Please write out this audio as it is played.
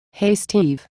Hey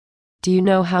Steve. Do you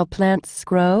know how plants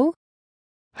grow?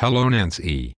 Hello,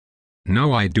 Nancy.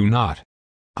 No, I do not.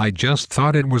 I just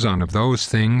thought it was one of those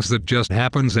things that just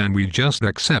happens and we just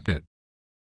accept it.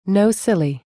 No,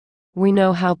 silly. We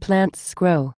know how plants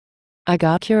grow. I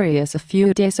got curious a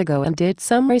few days ago and did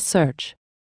some research.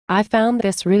 I found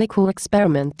this really cool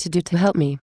experiment to do to help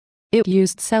me. It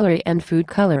used celery and food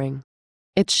coloring.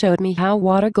 It showed me how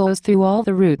water goes through all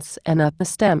the roots and up the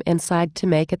stem inside to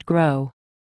make it grow.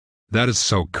 That is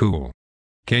so cool.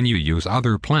 Can you use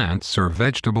other plants or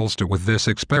vegetables with this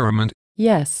experiment?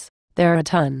 Yes, there are a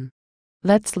ton.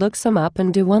 Let's look some up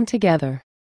and do one together.